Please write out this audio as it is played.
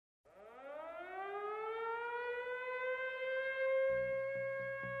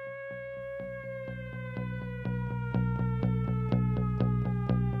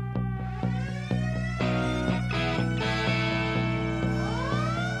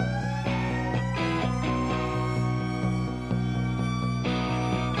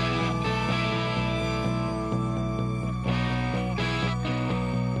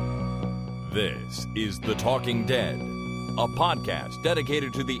This is The Talking Dead, a podcast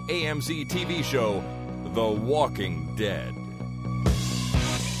dedicated to the AMC TV show The Walking Dead.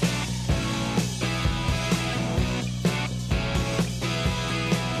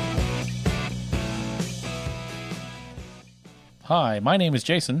 Hi, my name is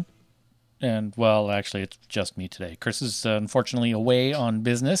Jason, and, well, actually, it's just me today. Chris is unfortunately away on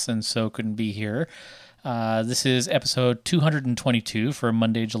business, and so couldn't be here. This is episode 222 for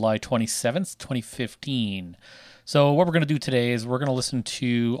Monday, July 27th, 2015. So what we're going to do today is we're going to listen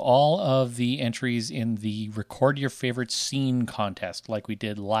to all of the entries in the Record Your Favorite Scene contest like we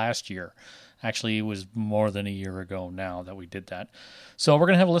did last year. Actually, it was more than a year ago now that we did that. So we're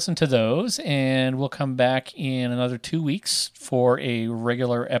going to have a listen to those, and we'll come back in another 2 weeks for a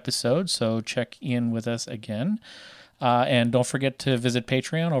regular episode, so check in with us again. And don't forget to visit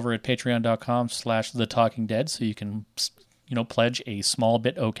Patreon over at patreon.com/thetalkingdead so you can, pledge a small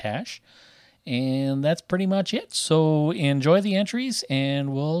bit of cash. And that's pretty much it. So enjoy the entries,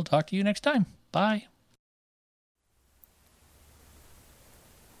 and we'll talk to you next time. Bye.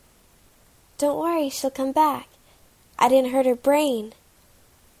 Don't worry, she'll come back. I didn't hurt her brain.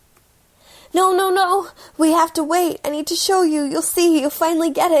 No. We have to wait. I need to show you. You'll see. You'll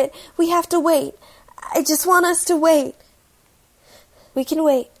finally get it. We have to wait. I just want us to wait. We can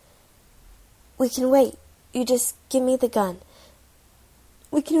wait. We can wait. You just give me the gun.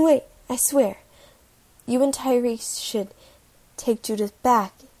 We can wait. I swear. You and Tyrese should take Judith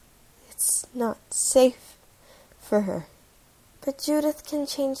back. It's not safe for her. But Judith can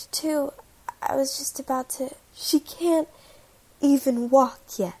change too. I was just about to... She can't even walk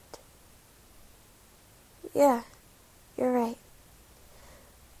yet. Yeah, you're right.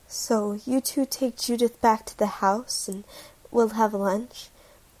 So you two take Judith back to the house and we'll have lunch.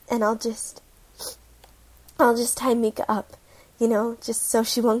 And I'll just tie Mika up, just so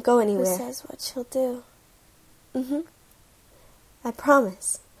she won't go anywhere. Who says what she'll do? I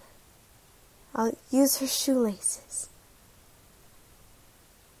promise. I'll use her shoelaces.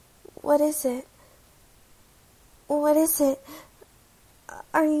 What is it? What is it?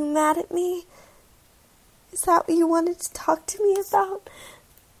 Are you mad at me? Is that what you wanted to talk to me about?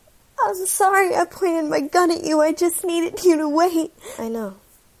 I'm sorry I pointed my gun at you. I just needed you to wait. I know.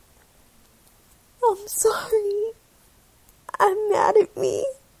 I'm sorry. I'm mad at me.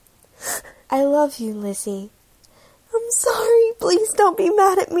 I love you, Lizzie. I'm sorry. Please don't be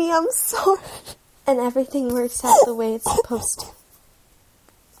mad at me. I'm sorry. And everything works out the way it's supposed to.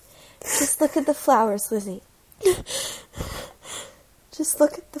 Just look at the flowers, Lizzie. Just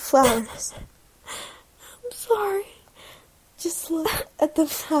look at the flowers. I'm sorry. Just look at the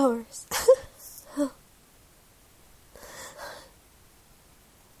flowers.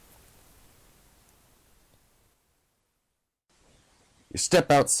 You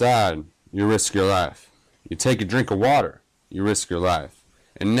step outside, you risk your life. You take a drink of water, you risk your life.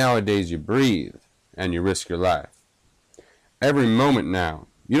 And nowadays you breathe, and you risk your life. Every moment now,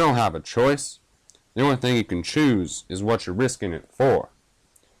 you don't have a choice. The only thing you can choose is what you're risking it for.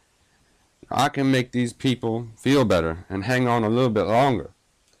 I can make these people feel better and hang on a little bit longer.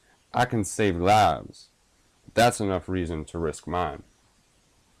 I can save lives. That's enough reason to risk mine.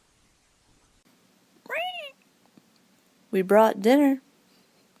 We brought dinner.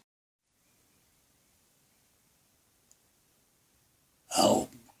 I'll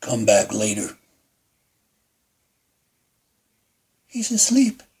come back later. He's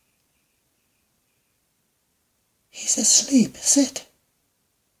asleep. He's asleep. Sit.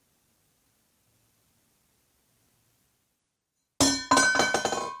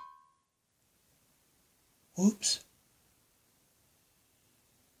 Whoops.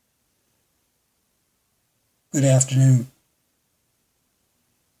 Good afternoon.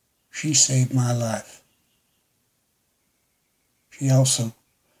 She saved my life. She also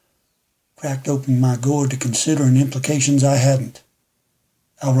cracked open my gourd to consider and implications I hadn't.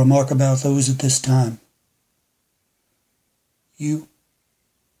 I'll remark about those at this time. You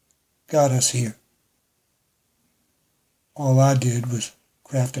got us here. All I did was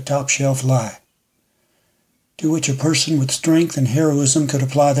craft a top-shelf lie, to which a person with strength and heroism could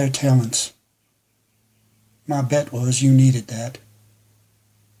apply their talents. My bet was you needed that.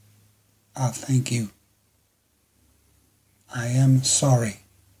 I thank you. I am sorry.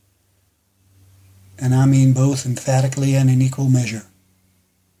 And I mean both emphatically and in equal measure.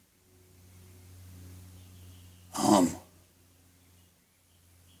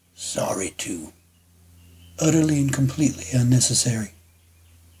 Sorry too. Utterly and completely unnecessary.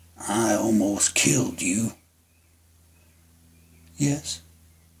 I almost killed you. Yes,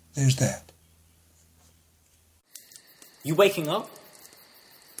 there's that. You waking up?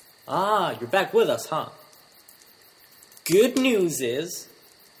 Ah, you're back with us, huh? Good news is,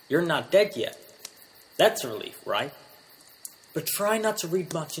 you're not dead yet. That's a relief, right? But try not to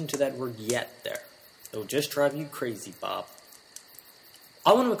read much into that word yet there. It'll just drive you crazy, Bob.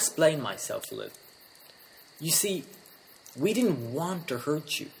 I want to explain myself a little. You see, we didn't want to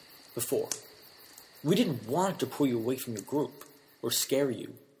hurt you before. We didn't want to pull you away from your group or scare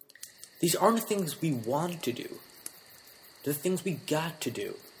you. These aren't the things we want to do. They're the things we got to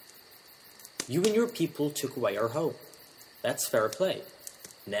do. You and your people took away our home. That's fair play.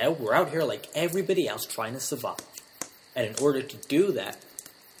 Now we're out here like everybody else trying to survive. And in order to do that,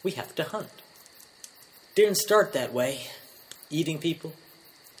 we have to hunt. Didn't start that way, eating people.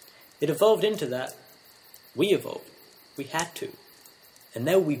 It evolved into that. We evolved. We had to. And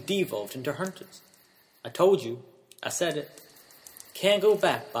now we've devolved into hunters. I told you. I said it. Can't go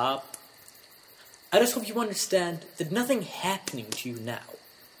back, Bob. I just hope you understand that nothing happening to you now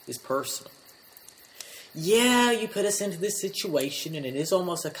is personal. Yeah, you put us into this situation, and it is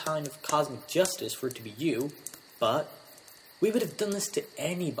almost a kind of cosmic justice for it to be you, but we would have done this to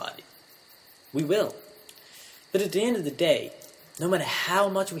anybody. We will. But at the end of the day, no matter how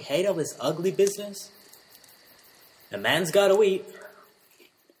much we hate all this ugly business, a man's gotta eat.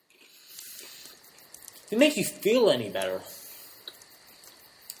 If it makes you feel any better,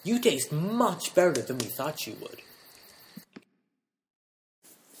 you taste much better than we thought you would.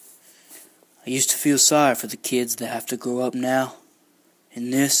 I used to feel sorry for the kids that have to grow up now in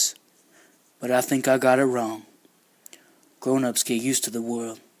this, but I think I got it wrong. Grown-ups get used to the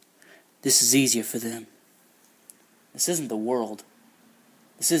world. This is easier for them. This isn't the world.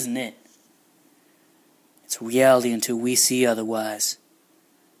 This isn't it. It's reality until we see otherwise.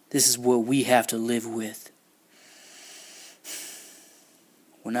 This is what we have to live with.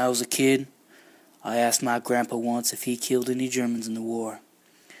 When I was a kid, I asked my grandpa once if he killed any Germans in the war.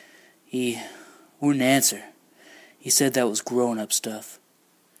 He wouldn't answer. He said that was grown-up stuff.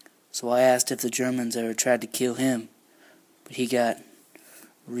 So I asked if the Germans ever tried to kill him, but he got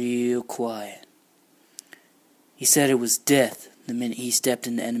real quiet. He said it was death the minute he stepped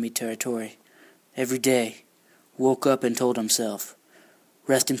into enemy territory. Every day, woke up and told himself,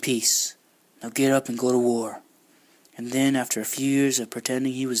 "Rest in peace. Now get up and go to war." And then, after a few years of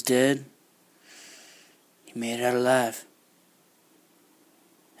pretending he was dead, he made it out alive.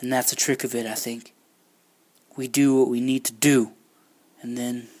 And that's the trick of it, I think. We do what we need to do, and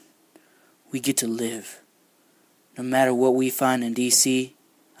then we get to live. No matter what we find in D.C.,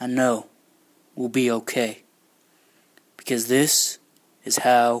 I know we'll be okay. Because this is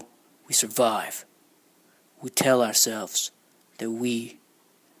how we survive. We tell ourselves that we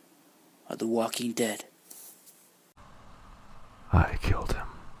are the Walking Dead. I killed him.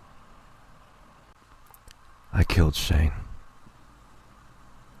 I killed Shane.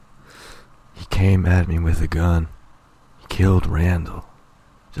 He came at me with a gun. He killed Randall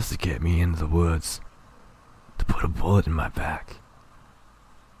just to get me into the woods, to put a bullet in my back.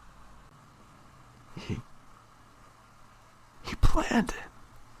 He planned it.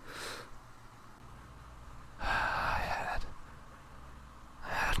 I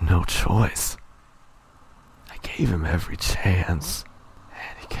had no choice. I gave him every chance,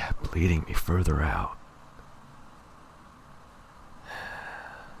 and he kept leading me further out.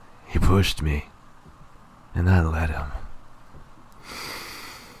 He pushed me, and I let him.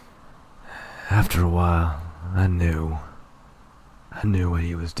 After a while, I knew what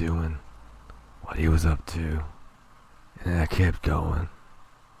he was doing, what he was up to, and I kept going.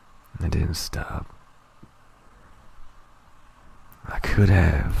 I didn't stop. I could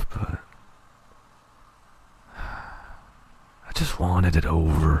have, but I just wanted it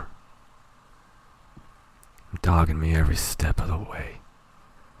over. Dogging me every step of the way.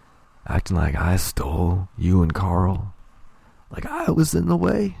 Acting like I stole you and Carl. Like I was in the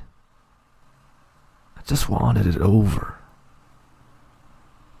way. I just wanted it over.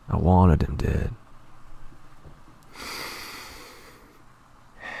 I wanted him dead.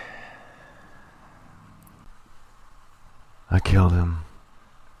 I killed him.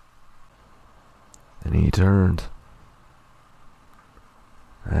 And he turned.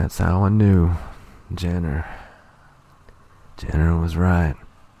 That's how I knew Jenner was right.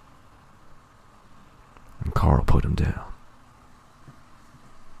 And Carl put him down.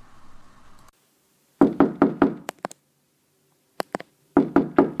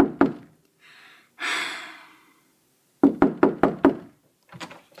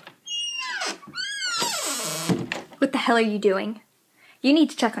 What the hell are you doing? You need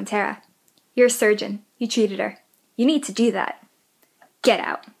to check on Tara. You're a surgeon. You treated her. You need to do that. Get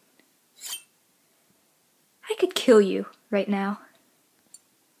out. I could kill you right now.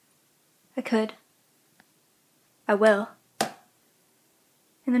 I could. I will.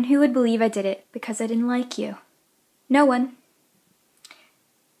 And then who would believe I did it because I didn't like you? No one.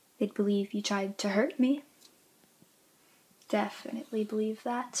 They'd believe you tried to hurt me. Definitely believe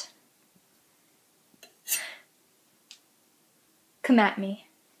that. Come at me.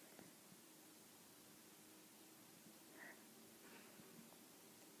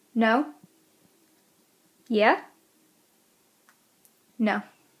 No? Yeah? No.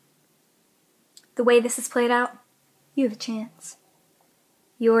 The way this is played out, you have a chance.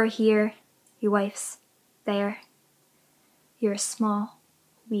 You're here, your wife's there. You're a small,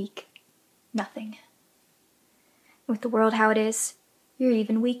 weak nothing. With the world how it is, you're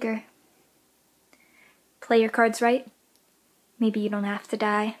even weaker. Play your cards right. Maybe you don't have to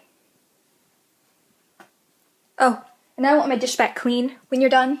die. Oh, and I want my dish back clean when you're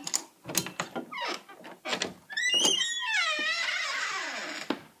done.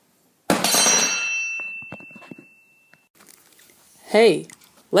 Hey,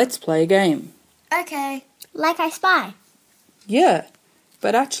 let's play a game. Okay. Like I Spy. Yeah,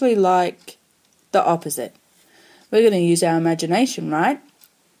 but actually like the opposite. We're going to use our imagination, right?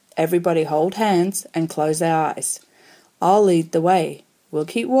 Everybody hold hands and close their eyes. I'll lead the way. We'll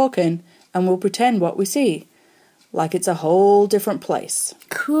keep walking and we'll pretend what we see. Like it's a whole different place.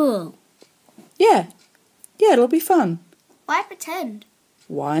 Cool. Yeah, it'll be fun. Why pretend?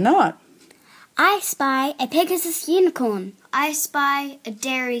 Why not? I spy a Pegasus unicorn. I spy a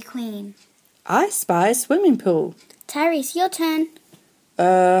Dairy Queen. I spy a swimming pool. Tyrese, your turn.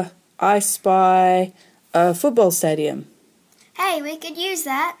 I spy a football stadium. Hey, we could use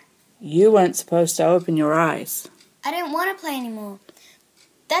that. You weren't supposed to open your eyes. I don't want to play anymore.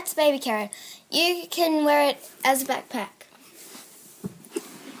 That's baby carrot. You can wear it as a backpack.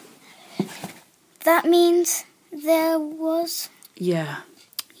 That means there was... Yeah.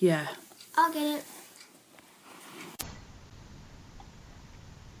 I'll get it.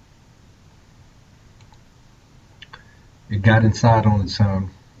 It got inside on its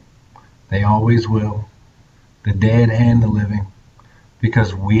own. They always will. The dead and the living.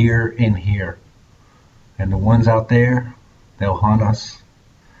 Because we're in here. And the ones out there, they'll hunt us.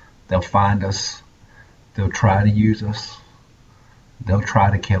 They'll find us. They'll try to use us. They'll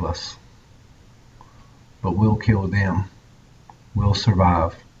try to kill us. But we'll kill them. We'll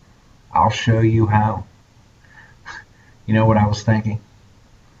survive. I'll show you how. You know what I was thinking?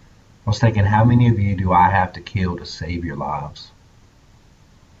 I was thinking, how many of you do I have to kill to save your lives?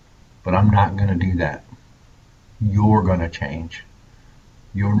 But I'm not going to do that. You're going to change.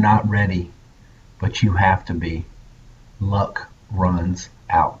 You're not ready, but you have to be. Luck runs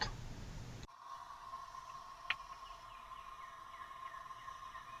out.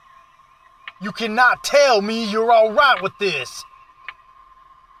 You cannot tell me you're all right with this.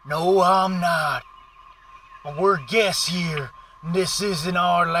 No, I'm not. But we're guests here, and this isn't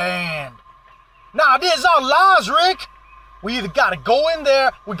our land. Nah, this is our lives, Rick. We either gotta go in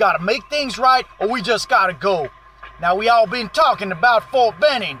there, we gotta make things right, or we just gotta go. Now, we all been talking about Fort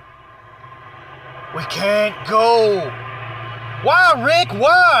Benning. We can't go. Why, Rick,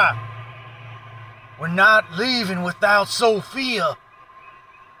 why? We're not leaving without Sophia.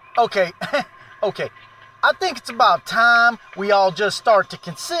 Okay, I think it's about time we all just start to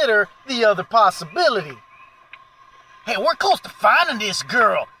consider the other possibility. Hey, we're close to finding this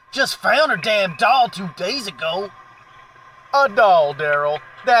girl. Just found her damn doll 2 days ago. A doll, Daryl.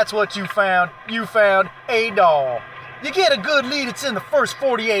 That's what you found. You found a doll. You get a good lead, it's in the first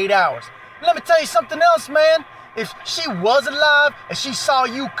 48 hours. Let me tell you something else, man. If she was alive and she saw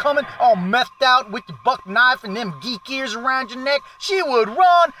you coming all methed out with your buck knife and them geek ears around your neck, she would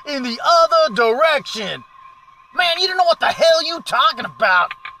run in the other direction. Man, you don't know what the hell you talking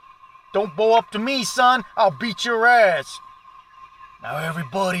about. Don't bow up to me, son. I'll beat your ass. Now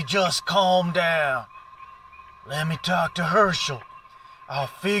everybody just calm down. Let me talk to Herschel. I'll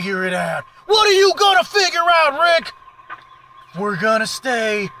figure it out. What are you gonna figure out, Rick? If we're gonna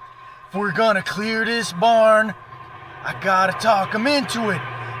stay, if we're gonna clear this barn, I gotta talk him into it.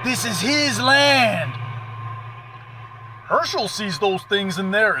 This is his land. Herschel sees those things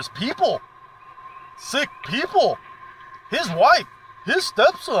in there as people. Sick people. His wife, his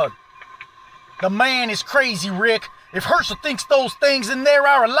stepson. The man is crazy, Rick. If Herschel thinks those things in there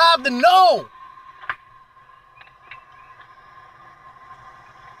are alive, then no.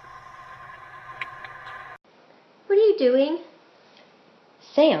 What are you doing?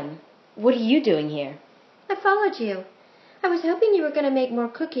 Sam, what are you doing here? I followed you. I was hoping you were going to make more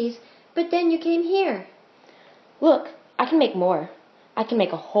cookies, but then you came here. Look, I can make more. I can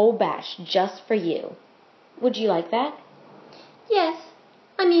make a whole batch just for you. Would you like that? Yes,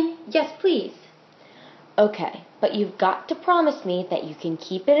 Yes, please. Okay, but you've got to promise me that you can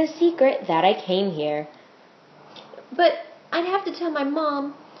keep it a secret that I came here. But I'd have to tell my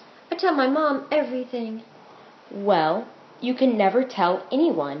mom. I tell my mom everything. Well, you can never tell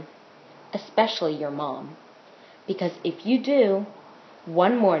anyone, especially your mom. Because if you do,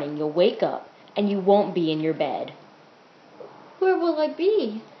 one morning you'll wake up and you won't be in your bed. Where will I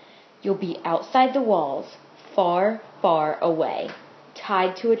be? You'll be outside the walls, far, far away,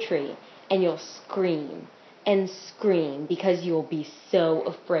 tied to a tree, and you'll scream and scream because you'll be so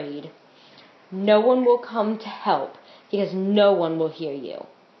afraid. No one will come to help because no one will hear you.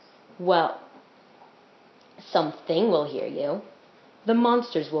 Well, something will hear you. The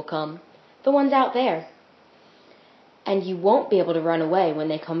monsters will come, the ones out there. And you won't be able to run away when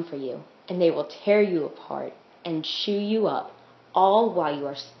they come for you, and they will tear you apart and chew you up, all while you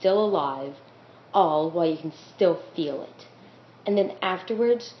are still alive, all while you can still feel it. And then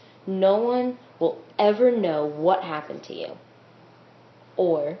afterwards, no one will ever know what happened to you.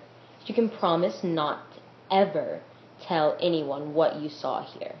 Or you can promise not to ever tell anyone what you saw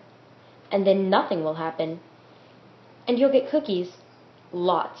here. And then nothing will happen. And you'll get cookies,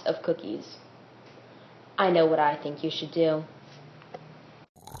 lots of cookies. I know what I think you should do.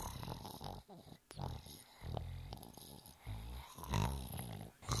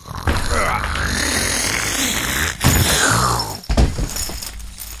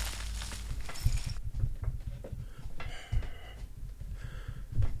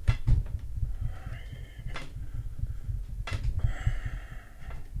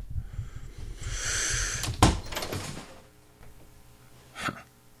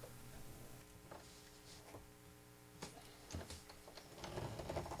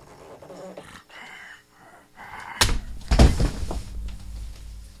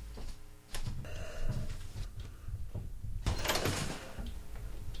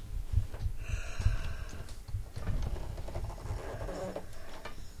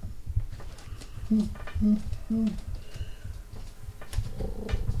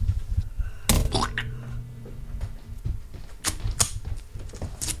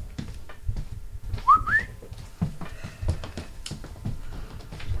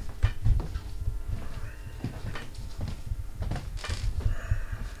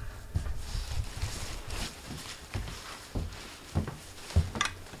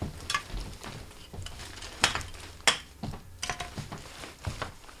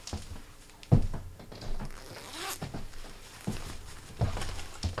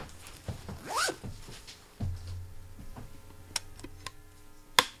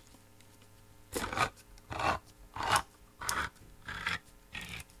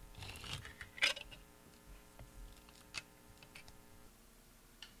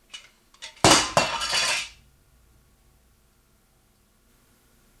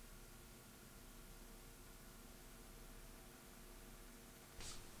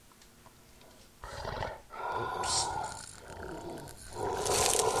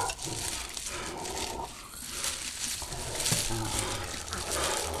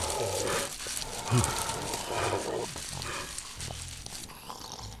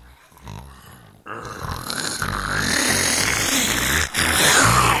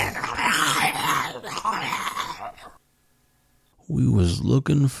 We was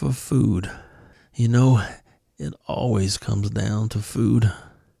looking for food. You know, it always comes down to food.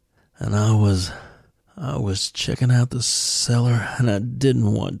 And I was checking out the cellar, and I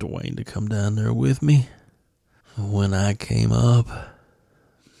didn't want Dwayne to come down there with me. When I came up,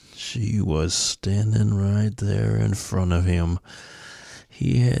 she was standing right there in front of him.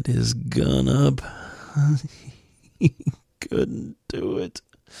 He had his gun up. He couldn't do it.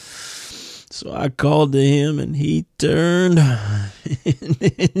 So I called to him, and he turned,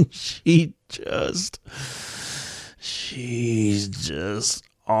 and she's just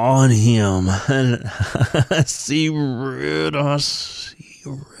on him, and I see red,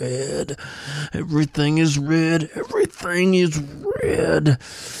 everything is red,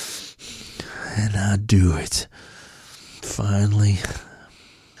 and I do it. Finally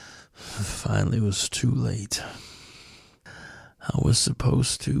it was too late. I was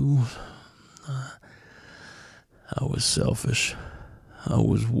supposed to. I was selfish. I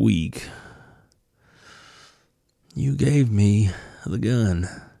was weak. You gave me the gun.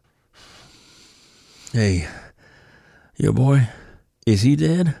 Hey, your boy, is he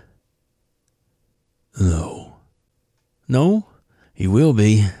dead? No. No? He will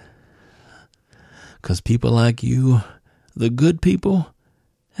be. 'Cause people like you, the good people,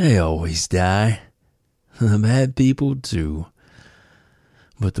 they always die. The bad people too.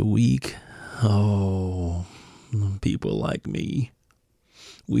 But the weak, oh, people like me,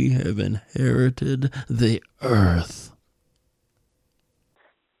 We have inherited the earth.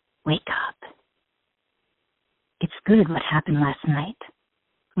 Wake up. It's good what happened last night.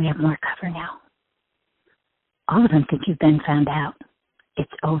 We have more cover now. All of them think you've been found out.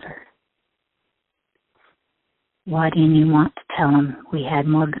 It's over. Why didn't you want to tell them we had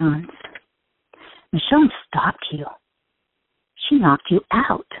more guns? Michonne stopped you. She knocked you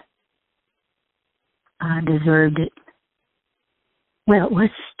out. I deserved it. Well, it was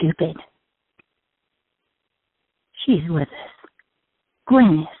stupid. She's with us.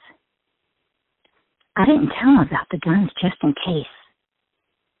 Gwen is. I didn't tell him about the guns just in case.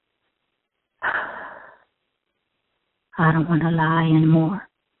 I don't want to lie anymore.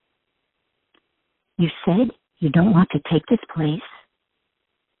 You said you don't want to take this place,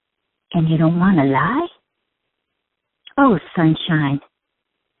 and you don't want to lie? Oh, sunshine,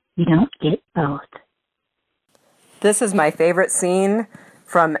 you don't get both. This is my favorite scene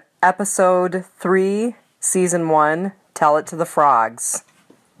from episode 3, season 1, Tell It to the Frogs.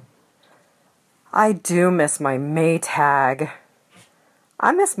 I do miss my Maytag.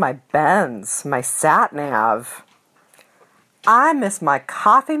 I miss my Benz, my sat-nav. I miss my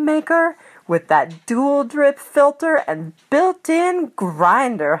coffee maker with that dual drip filter and built-in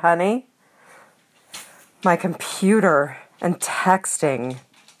grinder, honey. My computer and texting.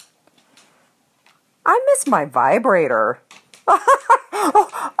 I miss my vibrator.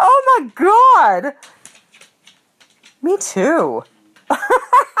 Oh my God! Me too.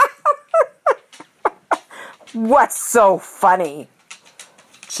 What's so funny?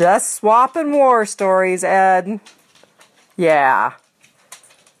 Just swapping war stories, Ed. Yeah.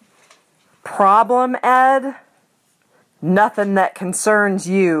 Problem, Ed? Nothing that concerns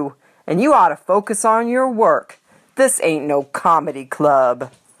you, and you ought to focus on your work. This ain't no comedy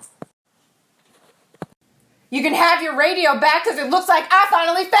club. You can have your radio back because it looks like I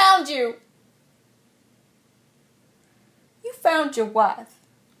finally found you. You found your wife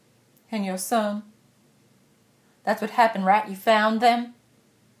and your son. That's what happened, right? You found them.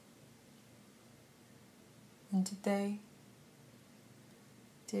 And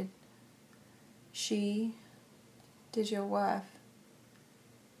did your wife,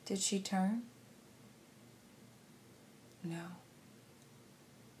 did she turn? No.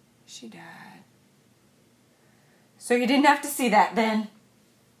 She died. So you didn't have to see that then?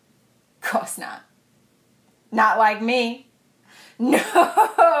 Of course not. Not like me.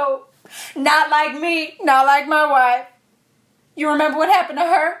 No! Not like me. Not like my wife. You remember what happened to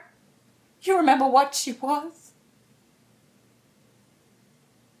her? You remember what she was?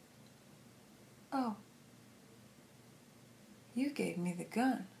 Oh. You gave me the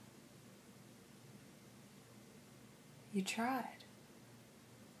gun. You tried.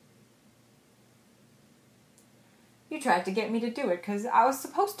 You tried to get me to do it because I was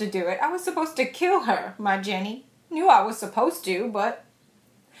supposed to do it. I was supposed to kill her, my Jenny. Knew I was supposed to, but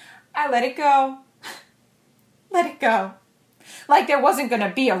I let it go. Let it go. Like there wasn't going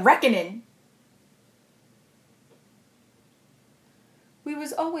to be a reckoning. We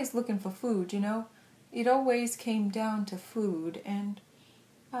was always looking for food, you know. It always came down to food, and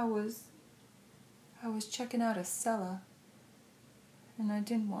I was checking out a cellar, and I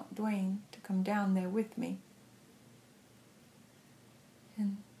didn't want Dwayne to come down there with me.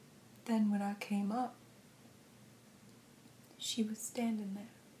 And then when I came up, she was standing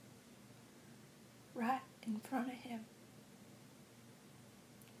there, right in front of him.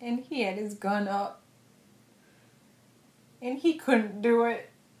 And he had his gun up, and he couldn't do it.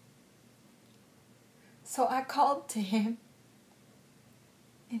 So I called to him,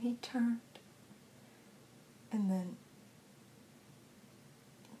 and he turned, and then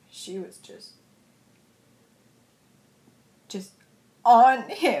she was just on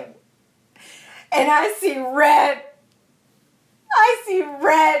him. And I see red. I see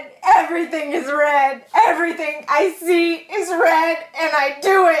red. Everything is red. Everything I see is red, and I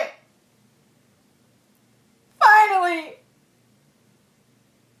do it. Finally.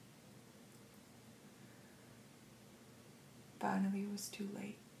 Finally, it was too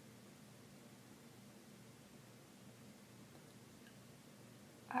late.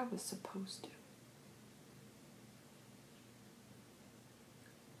 I was supposed to.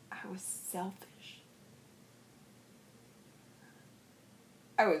 I was selfish.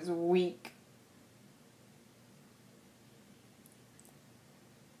 I was weak.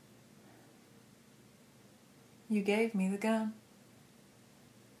 You gave me the gun.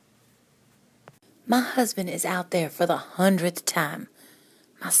 My husband is out there for the 100th time.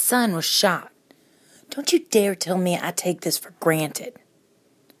 My son was shot. Don't you dare tell me I take this for granted.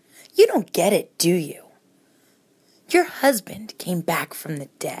 You don't get it, do you? Your husband came back from the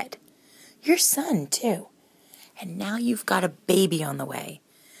dead. Your son, too. And now you've got a baby on the way.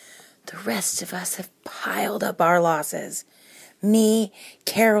 The rest of us have piled up our losses. Me,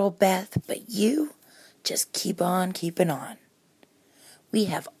 Carol, Beth, but you just keep on keeping on. We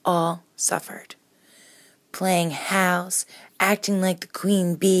have all suffered. Playing house, acting like the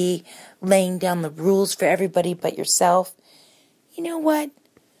queen bee, laying down the rules for everybody but yourself. You know what?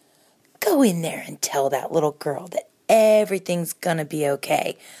 Go in there and tell that little girl that everything's gonna be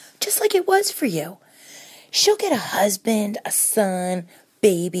okay, just like it was for you. She'll get a husband, a son,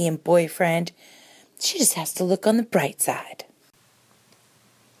 baby, and boyfriend. She just has to look on the bright side.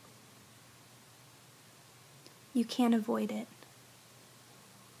 You can't avoid it.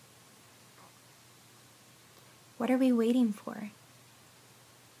 What are we waiting for?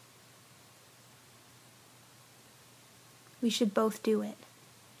 We should both do it.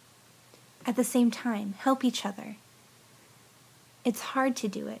 At the same time, help each other. It's hard to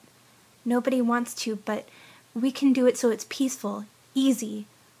do it. Nobody wants to, but we can do it so it's peaceful, easy,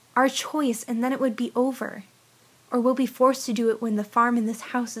 our choice, and then it would be over. Or we'll be forced to do it when the farm in this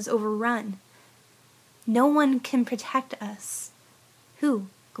house is overrun. No one can protect us. Who?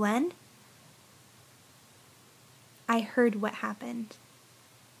 Glenn? I heard what happened.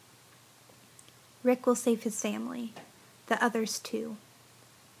 Rick will save his family, the others too.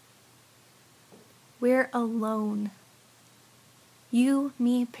 We're alone. You,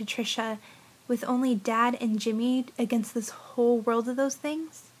 me, Patricia, with only Dad and Jimmy against this whole world of those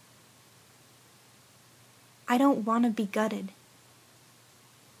things? I don't want to be gutted.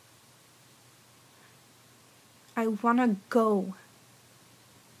 I want to go.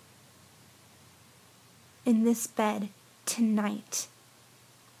 In this bed, tonight.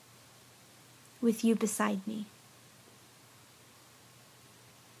 With you beside me.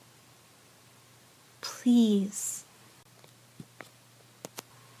 Please.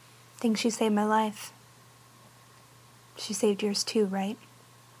 Think she saved my life. She saved yours too, right?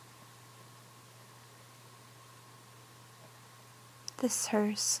 This is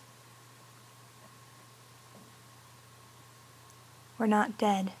hers. We're not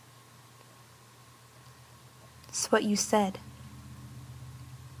dead. It's what you said.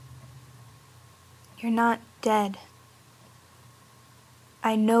 You're not dead.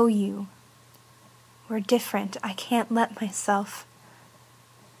 I know you. We're different. I can't let myself.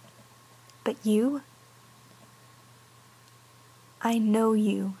 But you? I know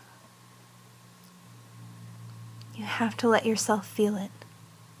you. You have to let yourself feel it.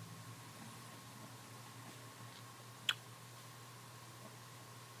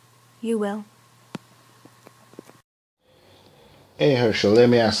 You will. Hey Herschel, let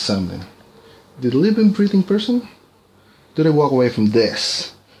me ask something. Did a living, breathing person? Do they walk away from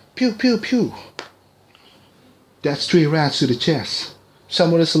this? Pew, pew, pew. That's 3 rounds to the chest.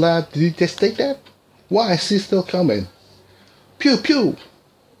 Someone is alive, did he just take that? Why is he still coming? Pew, pew.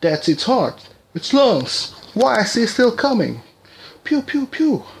 That's its heart, its lungs. Why is he still coming? Pew, pew,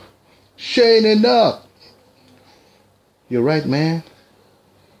 pew. Shane enough. You're right, man.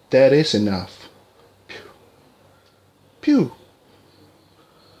 That is enough. Pew. Pew.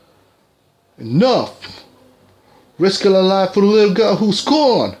 Enough. Risking a life for the little girl who's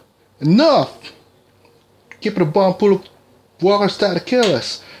gone. Enough. Keeping a bomb full of walkers trying to kill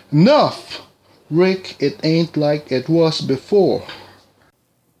us. Enough. Rick, it ain't like it was before.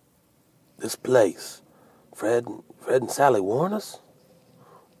 This place. Fred and Sally warn us?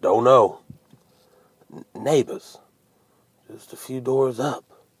 Don't know. Neighbors. Just a few doors up.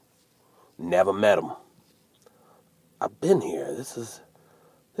 Never met them. I've been here. This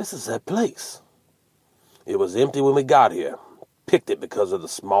is that place. It was empty when we got here. Picked it because of the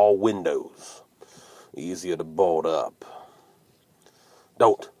small windows. Easier to board up.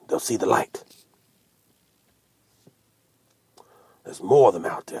 Don't. They'll see the light. There's more of them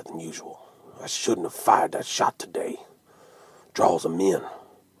out there than usual. I shouldn't have fired that shot today. Draws them in.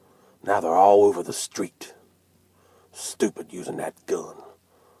 Now they're all over the street. Stupid using that gun.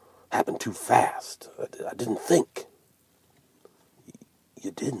 Happened too fast. I didn't think.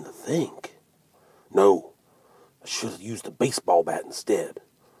 You didn't think? No. I should have used a baseball bat instead.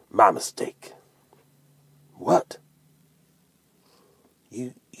 My mistake. What?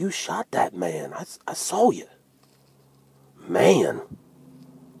 You shot that man. I saw you. Man?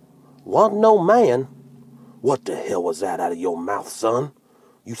 Wasn't no man. What the hell was that out of your mouth, son?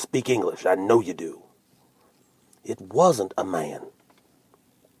 You speak English. I know you do. It wasn't a man.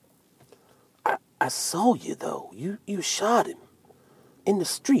 I saw you, though. You shot him. In the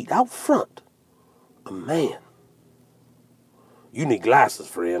street, out front. A man. You need glasses,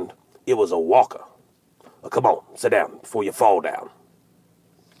 friend. It was a walker. Come on, sit down before you fall down.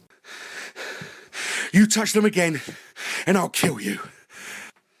 You touch them again, and I'll kill you.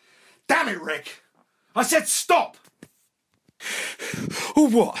 Damn it, Rick! I said stop! Or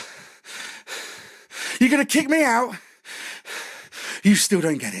what? You gonna kick me out? You still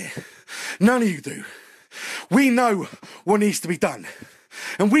don't get it. None of you do. We know what needs to be done.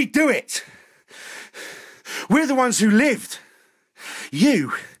 And we do it. We're the ones who lived.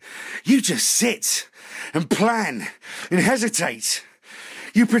 You just sit and plan and hesitate.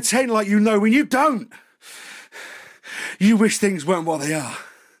 You pretend like you know when you don't. You wish things weren't what they are.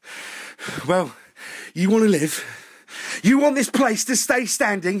 Well, you want to live. You want this place to stay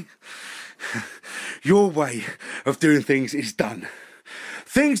standing. Your way of doing things is done.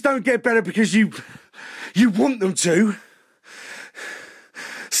 Things don't get better because you want them to.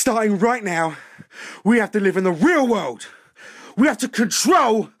 Starting right now, we have to live in the real world. We have to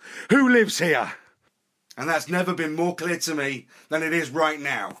control who lives here. And that's never been more clear to me than it is right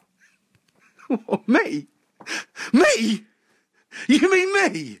now. What, me? Me? You mean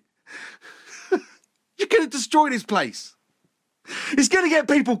me? You're going to destroy this place. It's going to get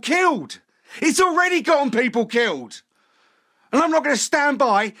people killed. It's already gotten people killed. And I'm not going to stand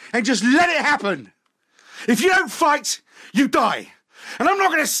by and just let it happen. If you don't fight, you die. And I'm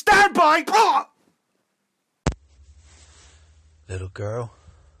not going to stand by. Little girl,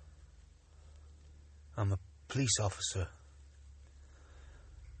 I'm a police officer.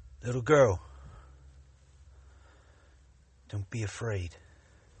 Little girl, don't be afraid.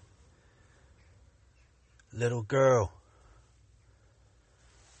 Little girl.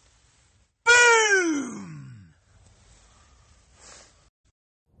 Boom!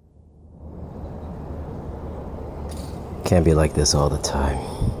 Can't be like this all the time.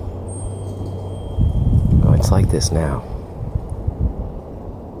 Oh, it's like this now.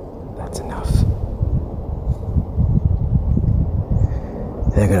 That's enough.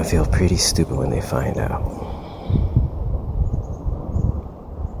 They're gonna feel pretty stupid when they find out.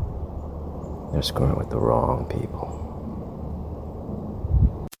 They're screwing with the wrong people.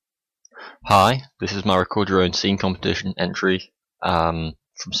 Hi, this is my Record Your Own Scene competition entry from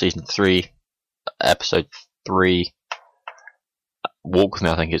Season 3, Episode 3, Walk With Me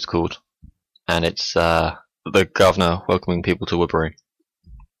I think it's called, and it's the governor welcoming people to Woodbury.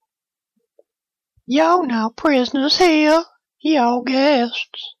 Y'all now prisoners here, y'all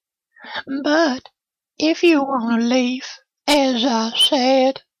guests. But if you want to leave, as I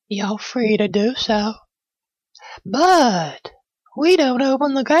said, you're free to do so. But we don't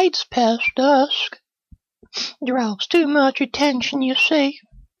open the gates past dusk. Draws too much attention, you see.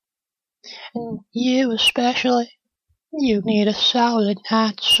 And you especially. You need a solid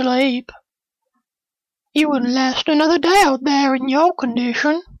night's sleep. You wouldn't last another day out there in your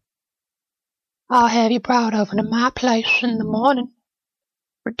condition. I'll have you brought over to my place in the morning.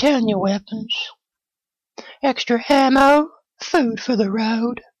 Return your weapons. Extra ammo, food for the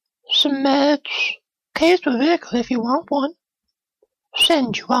road, some meds, keys to a vehicle if you want one.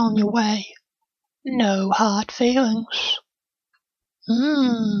 Send you on your way. No hard feelings.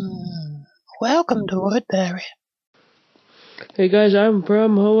 Welcome to Woodbury. Hey guys, I'm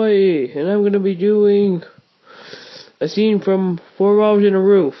from Hawaii, and I'm gonna be doing a scene from 4 Walls and a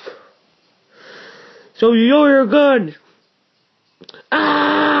Roof. So you know your gun.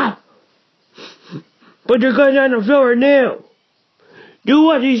 Ah! Put your gun on the floor now. Do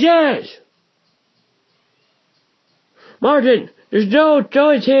what he says. Martin, there's no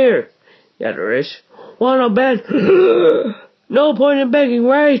choice here. Yeah, there is. Want a bed? No point in begging,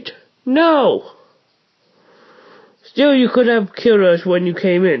 right? No. Still, you could have killed us when you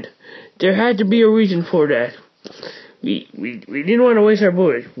came in. There had to be a reason for that. We didn't want to waste our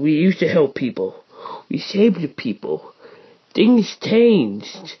bullets. We used to help people. We saved the people. Things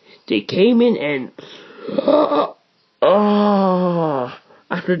changed. They came in and...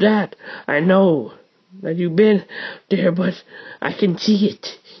 after that, I know that you've been there, but I can see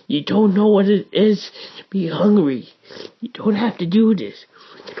it. You don't know what it is to be hungry. You don't have to do this.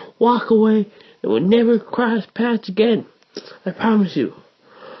 Walk away and we'll never cross paths again. I promise you.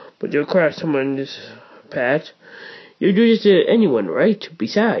 But you'll cross someone in this path. You do this to anyone, right?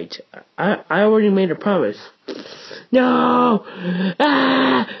 Besides, I already made a promise. No!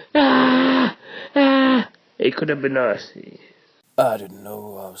 It could have been us. I didn't know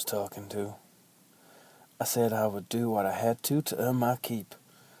who I was talking to. I said I would do what I had to earn my keep.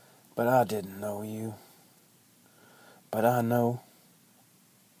 But I didn't know you. But I know.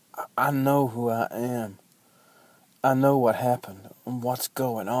 I know who I am. I know what happened and what's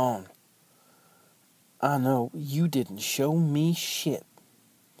going on. I know you didn't show me shit.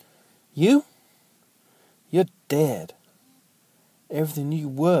 You You're dead. Everything you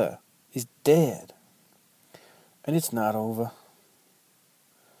were is dead. And it's not over.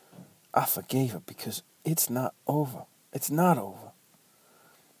 I forgave her because it's not over. It's not over.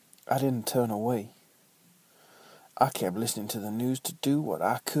 I didn't turn away. I kept listening to the news to do what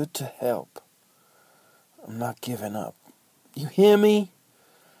I could to help. I'm not giving up. You hear me?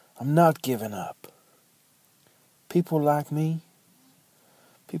 I'm not giving up. People like me,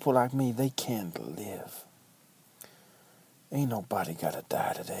 they can't live. Ain't nobody gotta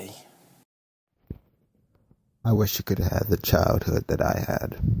die today. I wish you could have the childhood that I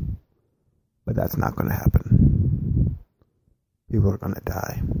had. But that's not going to happen. People are going to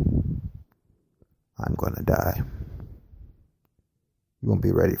die. I'm going to die. You won't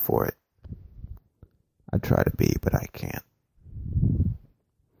be ready for it. I try to be, but I can't.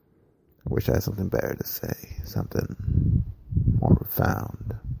 I wish I had something better to say. Something more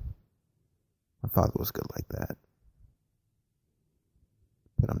profound. My father was good like that.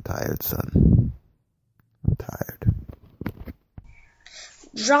 But I'm tired, son. I'm tired.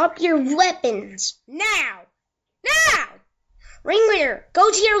 Drop your weapons. Now! Now! Ringleader, go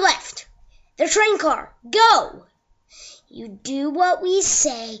to your left. The train car, go! You do what we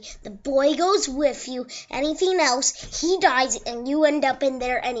say. The boy goes with you. Anything else, he dies and you end up in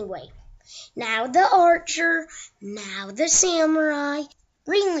there anyway. Now the archer, now the samurai.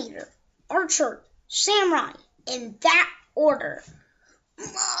 Ringleader, archer, samurai, in that order.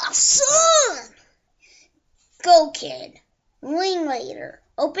 My son! Go, kid. Ringleader,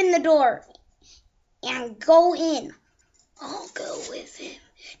 open the door and go in. I'll go with him.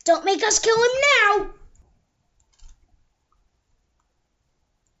 Don't make us kill him now.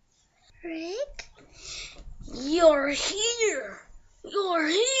 Rick, you're here. You're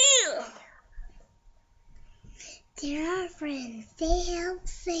here. They're our friends. They help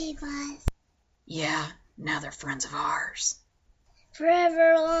save us. Yeah, now they're friends of ours.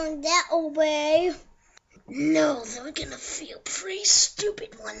 Forever along that way. No, they're gonna feel pretty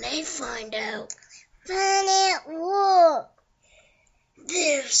stupid when they find out. Find out what?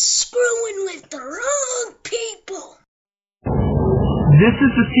 They're screwing with the wrong people. This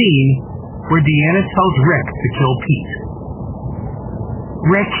is the scene where Deanna tells Rick to kill Pete.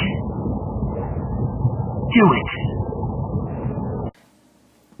 Rick, do it.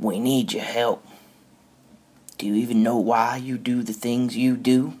 We need your help. Do you even know why you do the things you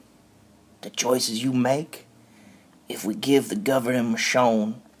do? The choices you make? If we give the government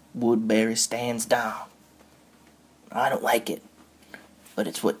Michonne, Woodbury stands down. I don't like it, but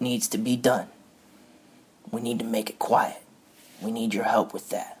it's what needs to be done. We need to make it quiet. We need your help with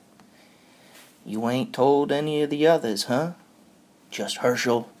that. You ain't told any of the others, huh? Just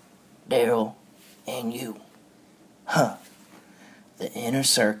Herschel, Daryl, and you. Huh. The inner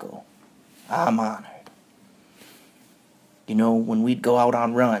circle. I'm honored. You know, when we'd go out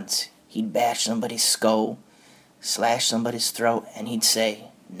on runs, he'd bash somebody's skull, slash somebody's throat, and he'd say,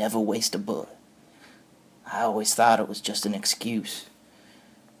 never waste a bullet. I always thought it was just an excuse.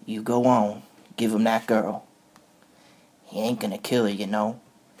 You go on, give him that girl. He ain't gonna kill her, you know.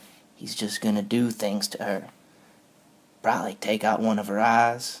 He's just gonna do things to her. Probably take out one of her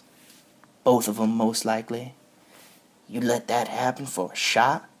eyes. Both of them, most likely. You let that happen for a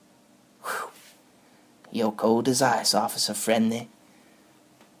shot? Whew. You're cold as ice, Officer Friendly.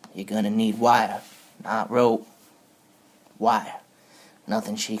 You're gonna need wire, not rope. Wire.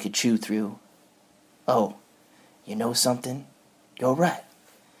 Nothing she could chew through. Oh, you know something? You're right.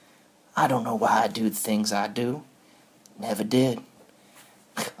 I don't know why I do the things I do. Never did.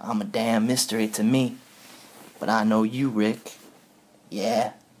 I'm a damn mystery to me. But I know you, Rick.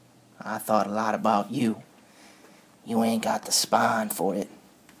 Yeah, I thought a lot about you. You ain't got the spine for it.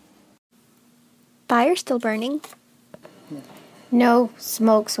 Fire's still burning. No,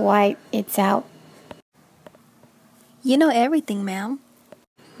 smoke's white. It's out. You know everything, ma'am.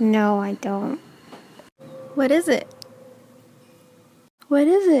 No, I don't. What is it? What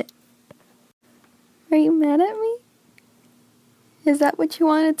is it? Are you mad at me? Is that what you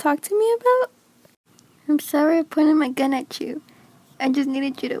want to talk to me about? I'm sorry I pointed my gun at you. I just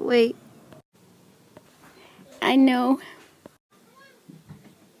needed you to wait. I know.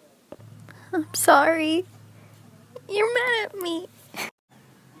 I'm sorry. You're mad at me.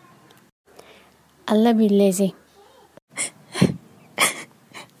 I love you, Lizzie.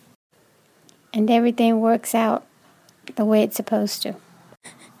 And everything works out the way it's supposed to.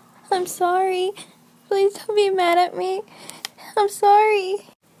 I'm sorry. Please don't be mad at me. I'm sorry.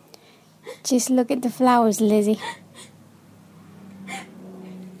 Just look at the flowers, Lizzie.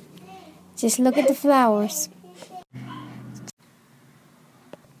 Just look at the flowers.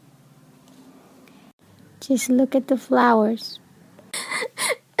 Just look at the flowers.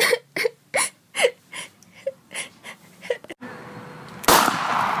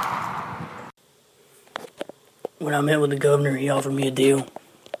 When I met with the governor, he offered me a deal.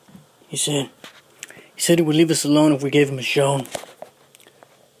 He said he would leave us alone if we gave him a show.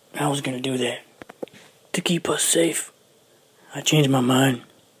 I was going to do that to keep us safe. I changed my mind.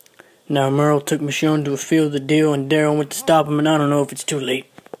 Now Merle took Michonne to a field of the deal, and Daryl went to stop him, and I don't know if it's too late.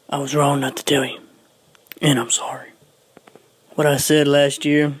 I was wrong not to tell you, and I'm sorry. What I said last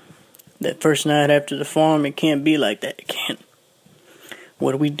year, that first night after the farm, it can't be like that. It can't.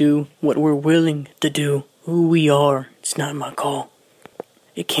 What we do, what we're willing to do, who we are, it's not my call.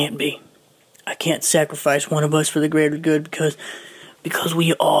 It can't be. I can't sacrifice one of us for the greater good because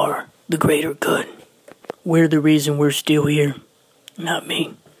we are the greater good. We're the reason we're still here, not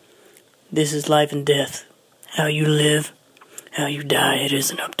me. This is life and death. How you live, how you die, it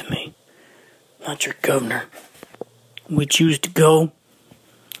isn't up to me. Not your governor. We choose to go.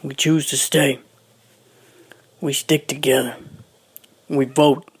 We choose to stay. We stick together. We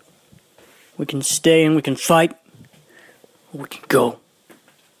vote. We can stay and we can fight. Or we can go.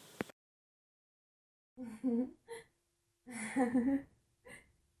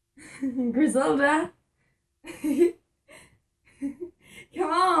 Griselda.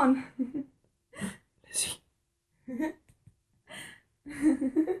 Come on. Lizzie.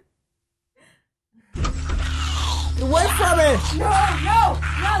 Away from it! No.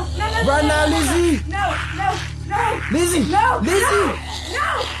 Right now, Lizzie! No. Lizzie! No. Lizzie! No.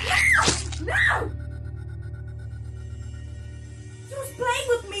 She was playing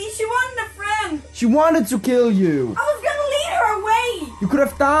with me. She wanted a friend. She wanted to kill you! I was gonna lead her away. You could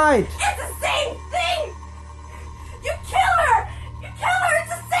have died! It's the same thing. You kill her. It's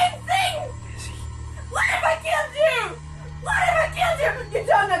the same thing. What if I killed you? You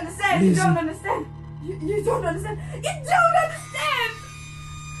don't understand. Lizzie. You don't understand. You don't understand. You don't understand.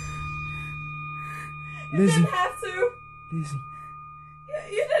 You Lizzie. didn't have to. Lizzie.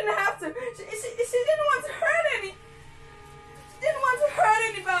 You didn't have to. She didn't want to hurt any. She didn't want to hurt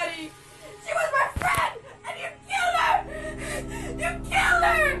anybody. She was my friend, and you killed her. You killed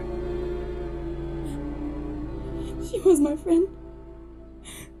her. She was my friend,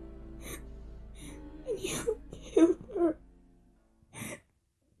 and you killed her.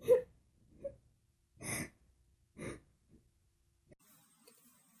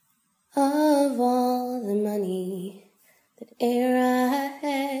 Of all the money that e'er I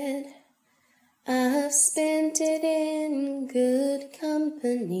had, I've spent it in good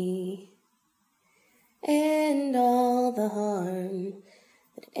company, and all the harm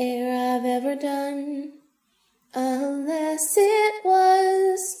that e'er I've ever done, alas, it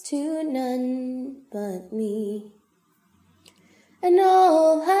was to none but me. And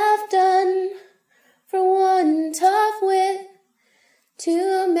all I've done for one tough wit,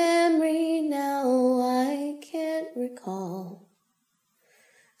 to memory now I can't recall.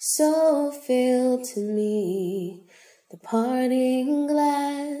 So fill to me the parting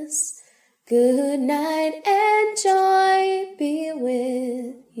glass. Good night and joy be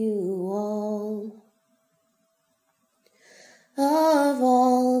with you all. Of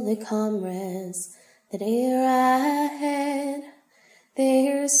all the comrades that e'er I had,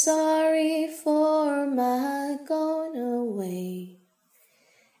 they're sorry for my going away.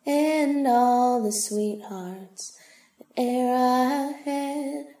 And all the sweethearts that e'er I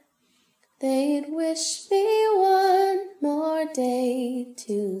had, they'd wish me one more day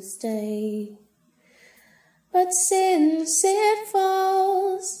to stay. But since it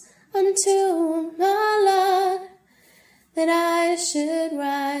falls unto my lot that I should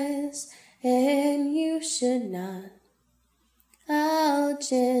rise and you should not, I'll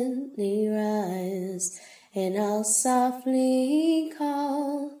gently rise and I'll softly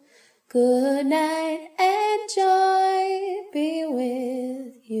call, good night and joy be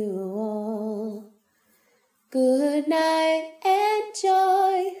with you all. Good night and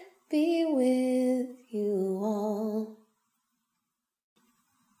joy be with you all.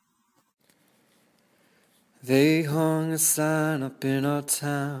 They hung a sign up in our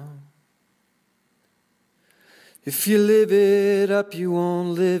town. If you live it up, you won't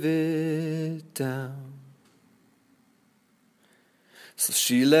live it down. So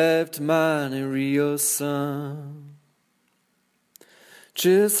she left mine in Rio's sun,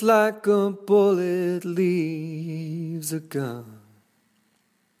 just like a bullet leaves a gun.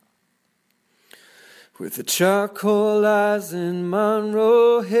 With the charcoal eyes and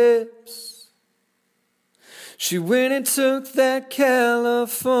Monroe hips, she went and took that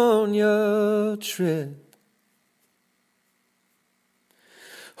California trip.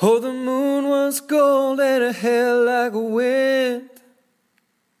 Oh, the moon was gold and her hair like wind.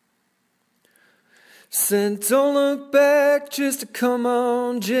 Said, don't look back, just come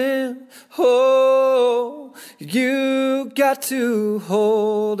on, Jim. Oh, you got to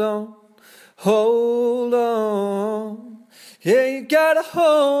hold on, hold on. Yeah, you gotta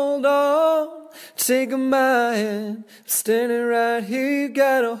hold on. Take my hand, standing right here. You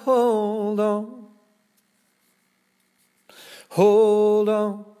gotta hold on, hold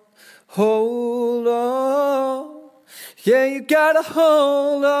on, hold on. Yeah, you gotta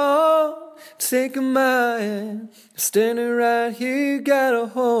hold on. Take my hand, standing right here. You gotta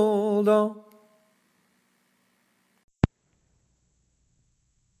hold on.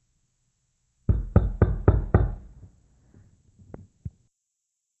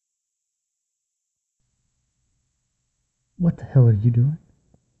 What the hell are you doing?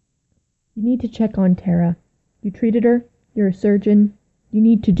 You need to check on Tara. You treated her. You're a surgeon. You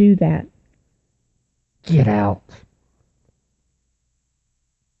need to do that. Get out.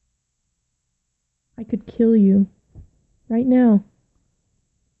 I could kill you. Right now.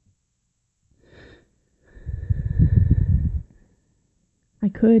 I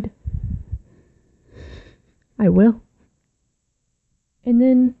could. I will. And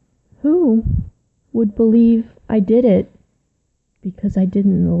then who would believe I did it because I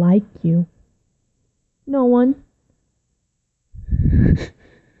didn't like you? No one.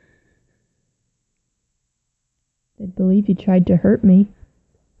 They'd believe you tried to hurt me.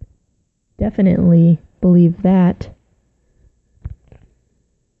 Definitely believe that.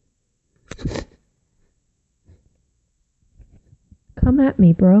 Come at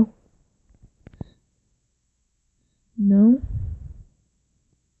me, bro. No?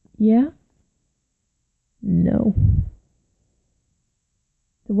 Yeah? No.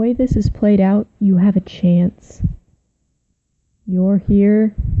 The way this is played out, you have a chance. You're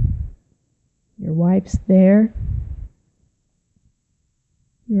here. Your wife's there.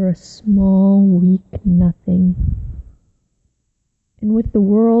 You're a small, weak nothing. And with the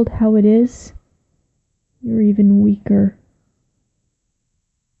world how it is, you're even weaker.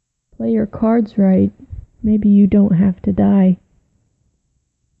 Play your cards right. Maybe you don't have to die.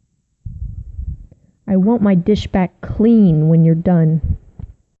 I want my dish back clean when you're done.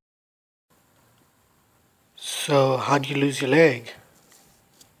 So, how'd you lose your leg?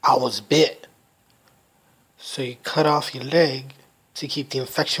 I was bit. So you cut off your leg to keep the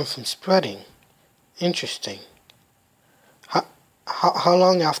infection from spreading. Interesting. How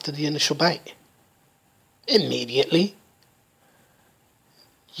long after the initial bite? Immediately.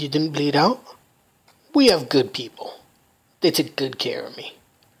 You didn't bleed out? We have good people. They took good care of me.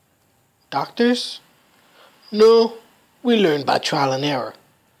 Doctors? No, we learned by trial and error.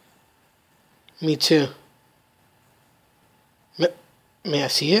 Me too. May I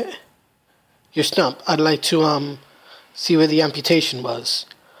see it? Your stump. I'd like to, see where the amputation was.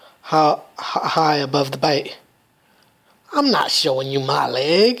 How high above the bite? I'm not showing you my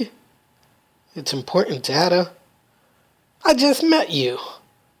leg. It's important data. I just met you.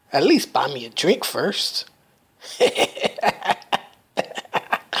 At least buy me a drink first.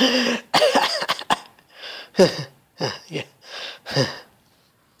 Yeah.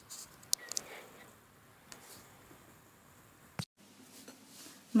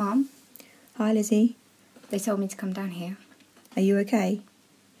 Mom? Hi, Lizzie. They told me to come down here. Are you okay?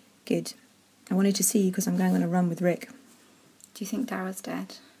 Good. I wanted to see you because I'm going on a run with Rick. Do you think Dara's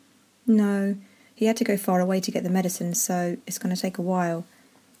dead? No. He had to go far away to get the medicine, so it's going to take a while.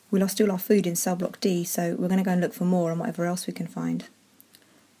 We lost all our food in cell block D, so we're going to go and look for more and whatever else we can find.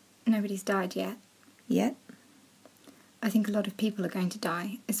 Nobody's died yet? Yet? I think a lot of people are going to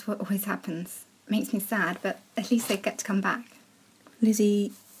die. It's what always happens. Makes me sad, but at least they get to come back.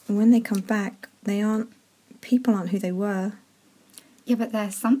 Lizzie, when they come back, people aren't who they were. Yeah, but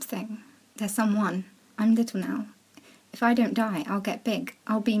they're something. They're someone. I'm little now. If I don't die, I'll get big.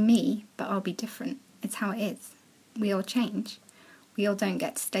 I'll be me, but I'll be different. It's how it is. We all change. We all don't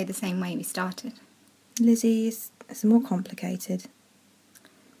get to stay the same way we started. Lizzie, it's more complicated.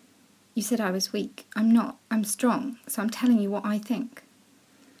 You said I was weak. I'm not. I'm strong. So I'm telling you what I think.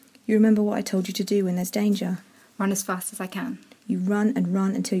 You remember what I told you to do when there's danger? Run as fast as I can. You run and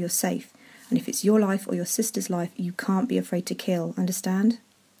run until you're safe. And if it's your life or your sister's life, you can't be afraid to kill. Understand?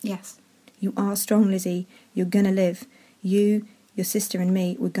 Yes. You are strong, Lizzie. You're gonna live. You, your sister and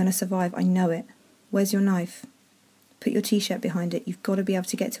me, we're gonna survive. I know it. Where's your knife? Put your t-shirt behind it. You've got to be able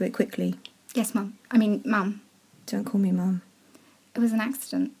to get to it quickly. Yes, Mum. Mum. Don't call me Mum. It was an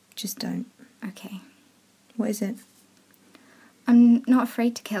accident. Just don't. Okay. What is it? I'm not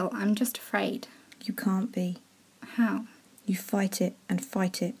afraid to kill. I'm just afraid. You can't be. How? You fight it and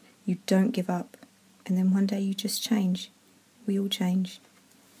fight it. You don't give up. And then one day you just change. We all change.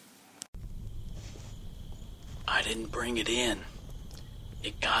 I didn't bring it in.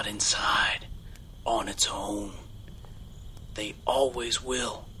 It got inside on its own. They always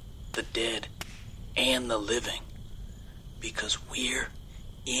will, the dead and the living, because we're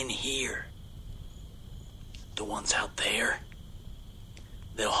in here. The ones out there,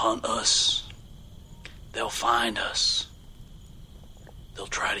 they'll hunt us. They'll find us. They'll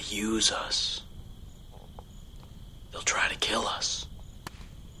try to use us. They'll try to kill us.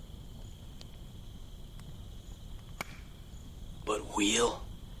 But we'll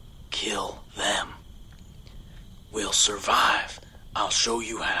kill them. We'll survive. I'll show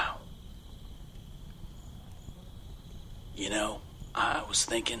you how. You know, I was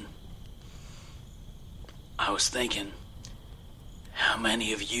thinking, how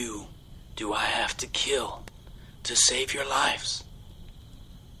many of you do I have to kill to save your lives?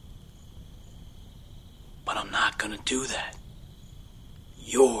 But I'm not gonna do that.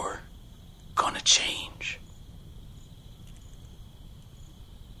 You're gonna change.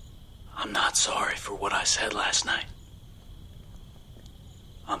 I'm not sorry for what I said last night.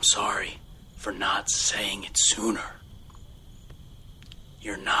 I'm sorry for not saying it sooner.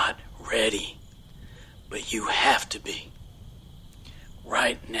 You're not ready, but you have to be.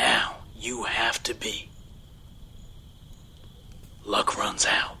 Right now, you have to be. Luck runs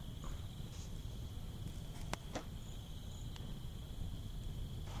out.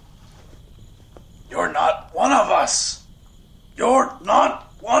 You're not one of us. You're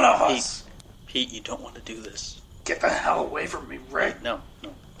not one of us. Pete, you don't want to do this. Get the hell away from me, Rick. No,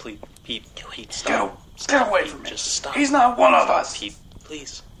 please, Pete, stop. Get away from me. Just stop. He's not one of us. Pete,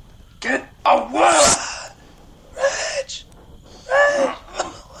 please. Get away. Reg.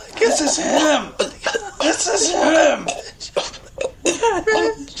 This is him. This is him.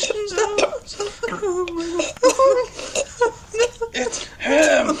 It's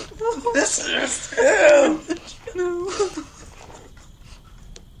him. This is him.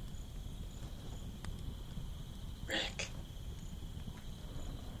 Rick.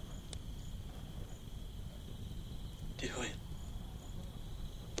 Do it.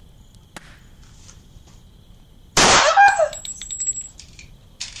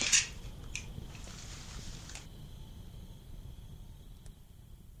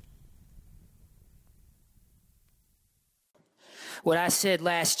 What I said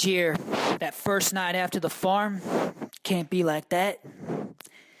last year, that first night after the farm, can't be like that.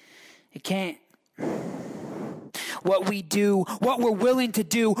 It can't. What we do, what we're willing to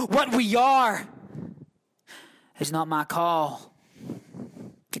do, what we are, is not my call.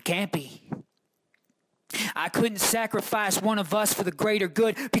 It can't be. I couldn't sacrifice one of us for the greater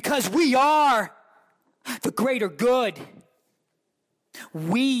good because we are the greater good.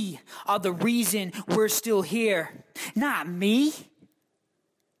 We are the reason we're still here, not me.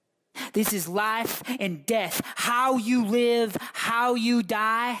 This is life and death. How you live, how you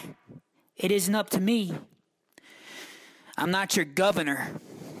die, it isn't up to me. I'm not your governor.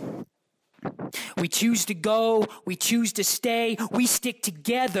 We choose to go, we choose to stay, we stick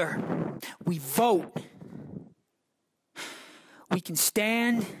together, we vote. We can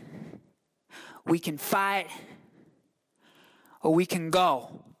stand, we can fight, or we can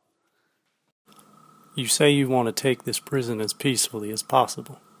go. You say you want to take this prison as peacefully as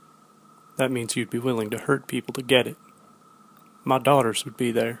possible. That means you'd be willing to hurt people to get it. My daughters would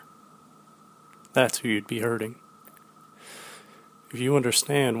be there. That's who you'd be hurting. If you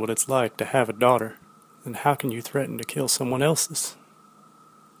understand what it's like to have a daughter, then how can you threaten to kill someone else's?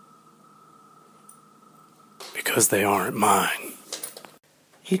 Because they aren't mine.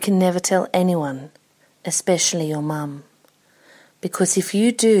 You can never tell anyone, especially your mum. Because if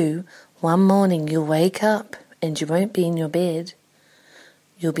you do, one morning you'll wake up and you won't be in your bed.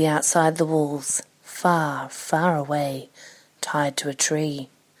 You'll be outside the walls, far, far away, tied to a tree.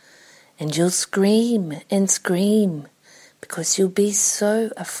 And you'll scream and scream because you'll be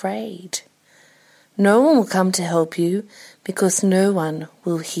so afraid. No one will come to help you because no one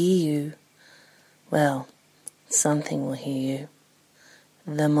will hear you. Well, something will hear you.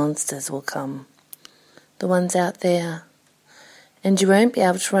 The monsters will come. The ones out there. And you won't be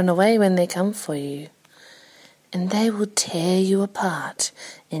able to run away when they come for you. And they will tear you apart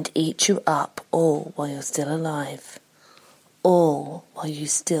and eat you up all while you're still alive. All while you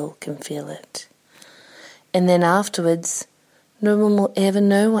still can feel it. And then afterwards, no one will ever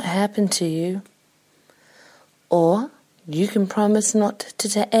know what happened to you. Or you can promise not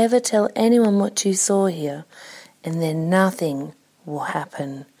to ever tell anyone what you saw here, and then nothing will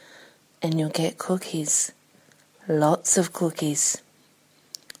happen, and you'll get cookies Lots of cookies.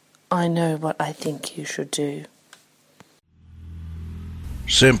 I know what I think you should do.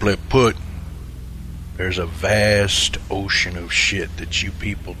 Simply put, there's a vast ocean of shit that you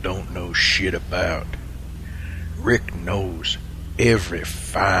people don't know shit about. Rick knows every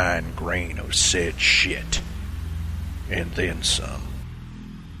fine grain of said shit. And then some.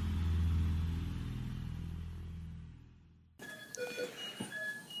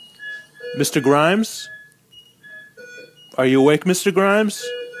 Mr. Grimes? Are you awake, Mr. Grimes?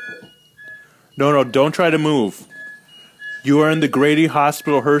 No, don't try to move. You are in the Grady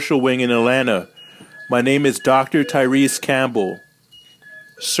Hospital Herschel Wing in Atlanta. My name is Dr. Tyrese Campbell.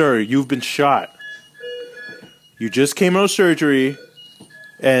 Sir, you've been shot. You just came out of surgery,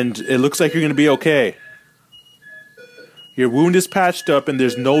 and it looks like you're going to be okay. Your wound is patched up, and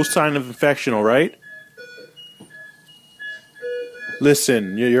there's no sign of infection, all right?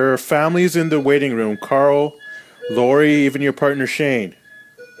 Listen, your family's in the waiting room. Carl, Lori, even your partner Shane.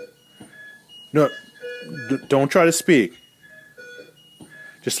 No, don't try to speak.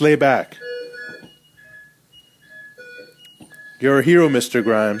 Just lay back. You're a hero, Mr.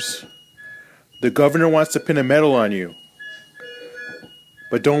 Grimes. The governor wants to pin a medal on you.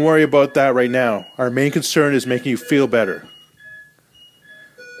 But don't worry about that right now. Our main concern is making you feel better.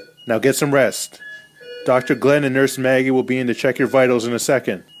 Now get some rest. Dr. Glenn and Nurse Maggie will be in to check your vitals in a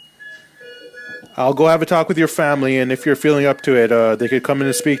second. I'll go have a talk with your family, and if you're feeling up to it, they could come in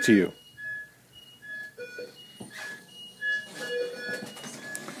and speak to you.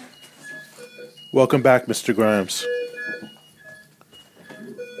 Welcome back, Mr. Grimes.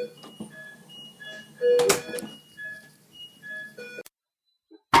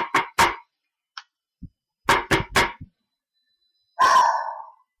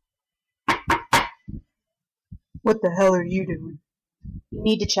 What the hell are you doing? You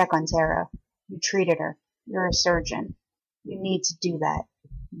need to check on Tara. You treated her. You're a surgeon. You need to do that.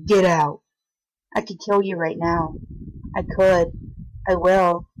 Get out. I could kill you right now. I could. I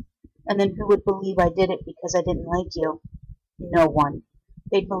will. And then who would believe I did it because I didn't like you? No one.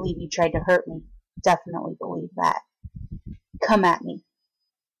 They'd believe you tried to hurt me. Definitely believe that. Come at me.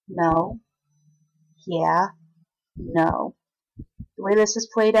 No. Yeah. No. The way this is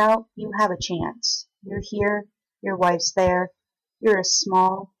played out, you have a chance. You're here. Your wife's there. You're a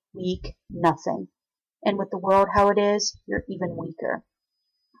small, weak nothing. And with the world how it is, you're even weaker.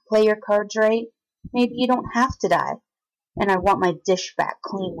 Play your cards right. Maybe you don't have to die. And I want my dish back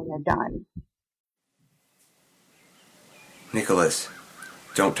clean when you're done. Nicholas,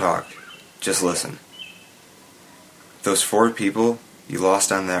 don't talk. Just listen. Those 4 people you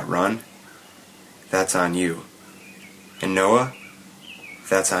lost on that run, that's on you. And Noah,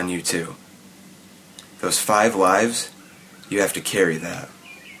 that's on you too. Those 5 lives, you have to carry that.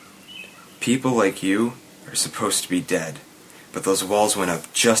 People like you are supposed to be dead, but those walls went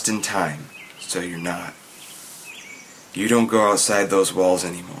up just in time, so you're not. You don't go outside those walls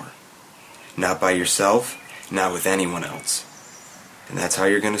anymore. Not by yourself, not with anyone else. And that's how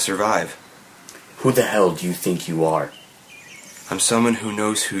you're going to survive. Who the hell do you think you are? I'm someone who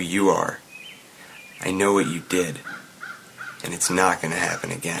knows who you are. I know what you did. And it's not going to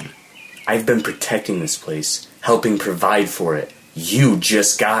happen again. I've been protecting this place, helping provide for it. You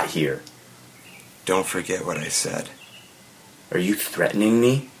just got here. Don't forget what I said. Are you threatening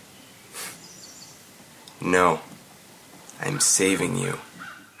me? No. I'm saving you.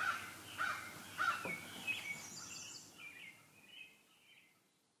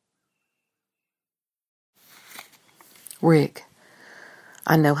 Rick,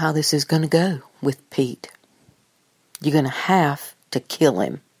 I know how this is going to go with Pete. You're going to have to kill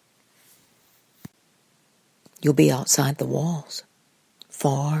him. You'll be outside the walls,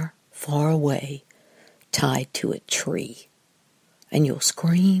 far, far away, tied to a tree. And you'll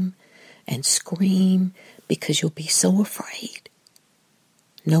scream and scream because you'll be so afraid.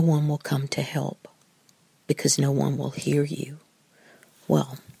 No one will come to help because no one will hear you.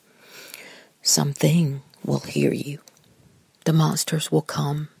 Well, something will hear you. The monsters will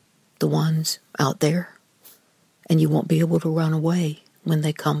come, the ones out there, and you won't be able to run away when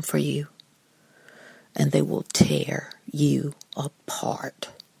they come for you. And they will tear you apart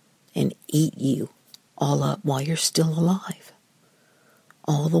and eat you all up while you're still alive.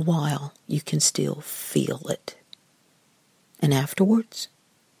 All the while, you can still feel it. And afterwards,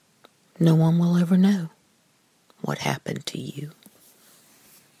 no one will ever know what happened to you.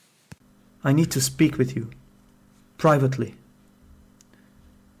 I need to speak with you, privately.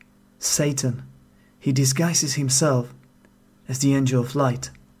 Satan, he disguises himself as the angel of light.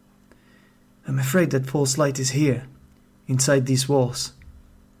 I'm afraid that false light is here, inside these walls.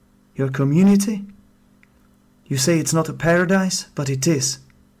 Your community? You say it's not a paradise, but it is.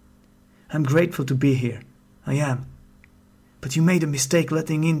 I'm grateful to be here. I am. But you made a mistake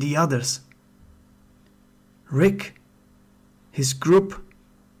letting in the others. Rick, his group,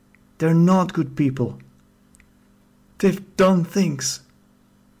 they're not good people. They've done things.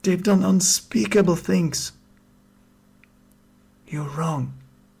 They've done unspeakable things. You're wrong.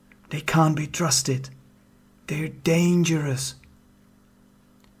 They can't be trusted. They're dangerous.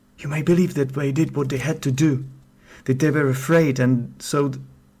 You may believe that they did what they had to do, that they were afraid, and so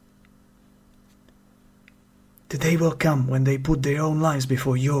the day will come when they put their own lives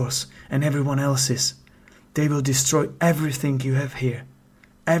before yours and everyone else's. They will destroy everything you have here,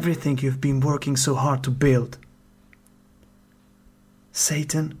 everything you've been working so hard to build.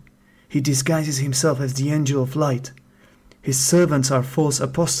 Satan, he disguises himself as the angel of light. His servants are false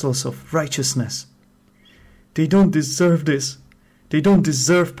apostles of righteousness. They don't deserve this. They don't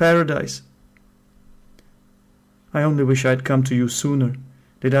deserve paradise. I only wish I'd come to you sooner.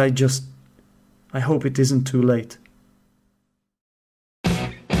 I hope it isn't too late.